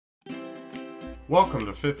Welcome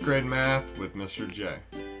to 5th grade math with Mr. J.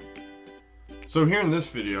 So here in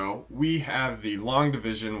this video, we have the long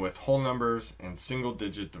division with whole numbers and single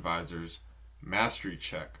digit divisors mastery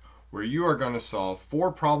check, where you are going to solve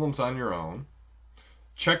 4 problems on your own,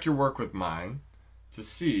 check your work with mine to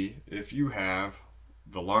see if you have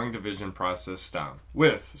the long division process down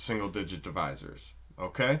with single digit divisors.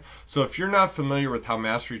 Okay, so if you're not familiar with how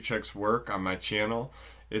mastery checks work on my channel,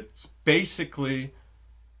 it's basically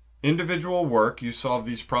individual work. You solve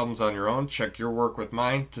these problems on your own, check your work with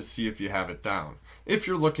mine to see if you have it down. If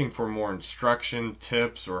you're looking for more instruction,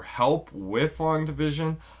 tips, or help with long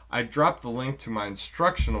division, I dropped the link to my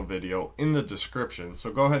instructional video in the description,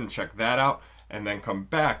 so go ahead and check that out and then come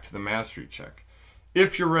back to the mastery check.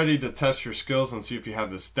 If you're ready to test your skills and see if you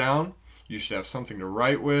have this down, you should have something to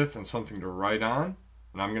write with and something to write on.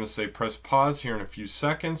 And I'm going to say press pause here in a few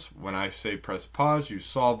seconds. When I say press pause, you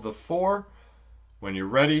solve the 4. When you're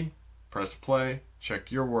ready, press play,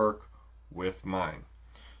 check your work with mine.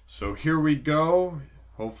 So here we go.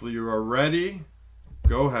 Hopefully you are ready.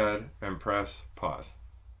 Go ahead and press pause.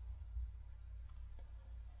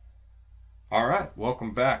 Alright,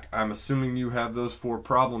 welcome back. I'm assuming you have those 4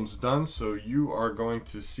 problems done, so you are going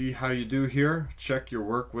to see how you do here. Check your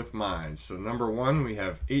work with mine. So number 1, we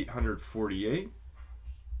have 848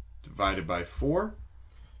 divided by 4.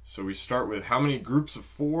 So we start with how many groups of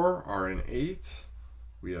 4 are in 8?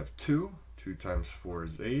 We have 2. 2 times 4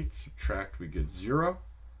 is 8. Subtract, we get 0.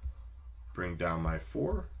 Bring down my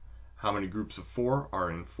 4. How many groups of 4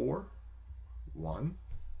 are in 4? 1.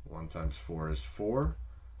 1 times 4 is 4.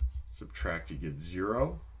 Subtract, you get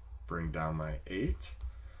 0. Bring down my 8.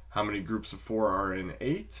 How many groups of 4 are in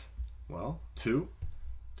 8? Well, 2.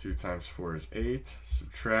 2 times 4 is 8.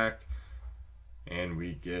 Subtract, and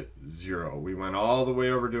we get 0. We went all the way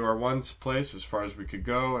over to our ones place as far as we could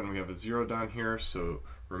go, and we have a 0 down here, so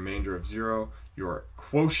remainder of 0. Your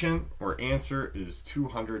quotient or answer is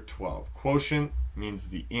 212. Quotient means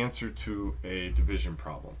the answer to a division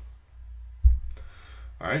problem.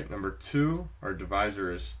 Alright, number 2, our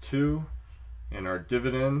divisor is 2, and our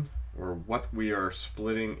dividend, or what we are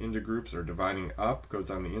splitting into groups or dividing up,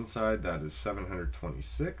 goes on the inside. That is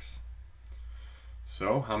 726.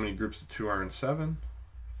 So how many groups of 2 are in 7?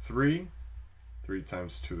 3. 3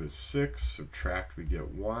 times 2 is 6. Subtract, we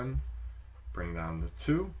get 1. Bring down the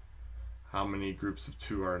 2. How many groups of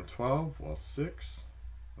 2 are in 12? Well, 6.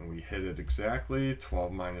 And we hit it exactly.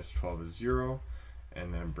 12 minus 12 is 0.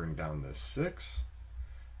 And then bring down this 6.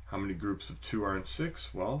 How many groups of 2 are in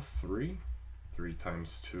 6? Well, 3. 3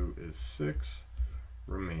 times 2 is 6.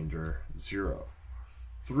 Remainder 0.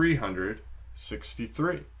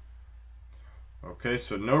 363. Okay,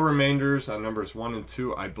 so no remainders on numbers 1 and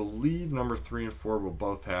 2. I believe number 3 and 4 will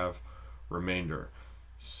both have remainder.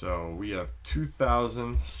 So we have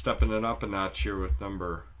 2,000, stepping it up a notch here with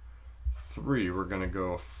number 3. We're going to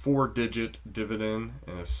go a 4-digit dividend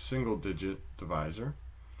and a single-digit divisor.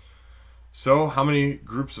 So how many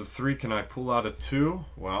groups of 3 can I pull out of 2?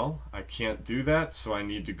 Well, I can't do that, so I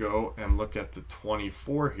need to go and look at the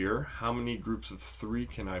 24 here. How many groups of 3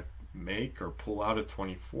 can I make or pull out of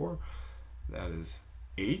 24? That is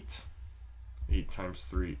 8. 8 times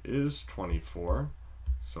 3 is 24.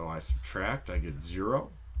 So I subtract, I get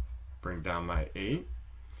 0. Bring down my 8.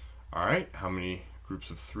 Alright, how many groups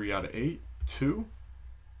of 3 out of 8? 2.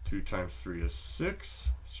 2 times 3 is 6.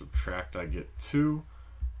 Subtract, I get 2.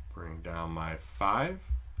 Bring down my 5.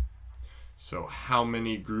 So how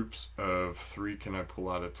many groups of 3 can I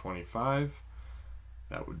pull out of 25?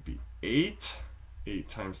 That would be 8. 8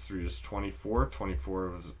 times 3 is 24.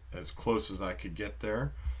 24 was as close as I could get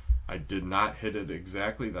there. I did not hit it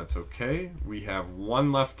exactly. That's okay. We have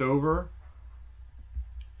 1 left over.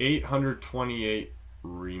 828,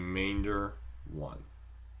 remainder 1.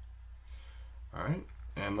 All right,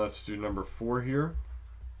 and let's do number 4 here.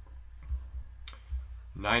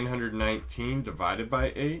 919 divided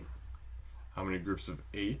by 8. How many groups of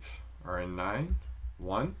 8 are in 9?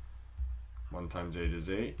 1. 1 times 8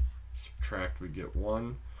 is 8. Subtract, we get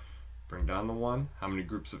 1. Bring down the 1. How many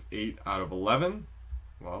groups of 8 out of 11?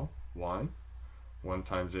 Well, 1. 1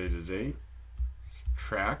 times 8 is 8.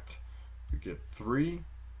 Subtract, we get 3.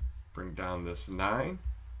 Bring down this 9.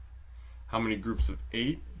 How many groups of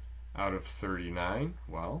 8 out of 39?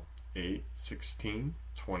 Well, 8, 16,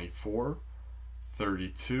 24,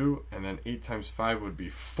 32, and then 8 times 5 would be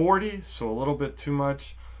 40, so a little bit too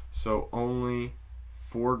much. So only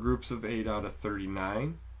 4 groups of 8 out of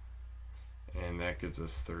 39. And that gives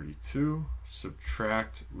us 32.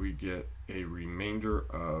 Subtract, we get a remainder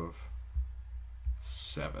of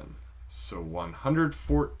 7. So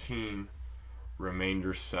 114,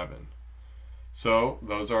 remainder 7. So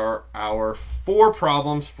those are our 4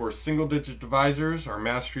 problems for single digit divisors, our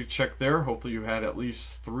mastery check there. Hopefully you had at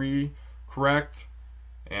least 3 correct,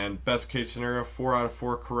 and best case scenario 4 out of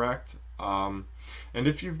 4 correct. And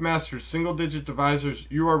if you've mastered single digit divisors,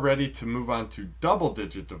 you are ready to move on to double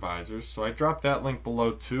digit divisors. So I dropped that link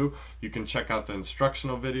below too. You can check out the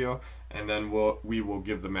instructional video, and then we will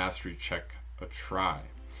give the mastery check a try.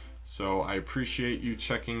 So I appreciate you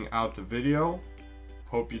checking out the video.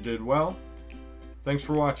 Hope you did well. Thanks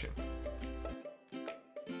for watching.